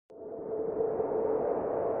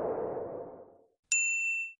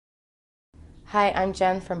Hi, I'm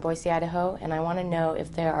Jen from Boise, Idaho, and I want to know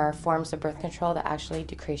if there are forms of birth control that actually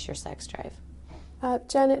decrease your sex drive.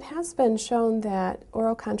 Jen, it has been shown that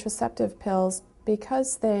oral contraceptive pills,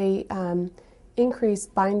 because they increase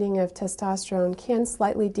binding of testosterone, can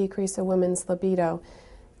slightly decrease a woman's libido.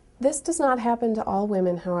 This does not happen to all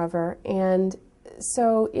women, however, and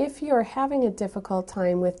so if you're having a difficult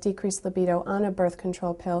time with decreased libido on a birth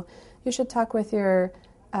control pill, you should talk with your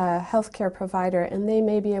healthcare provider, and they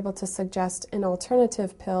may be able to suggest an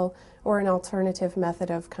alternative pill or an alternative method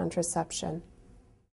of contraception.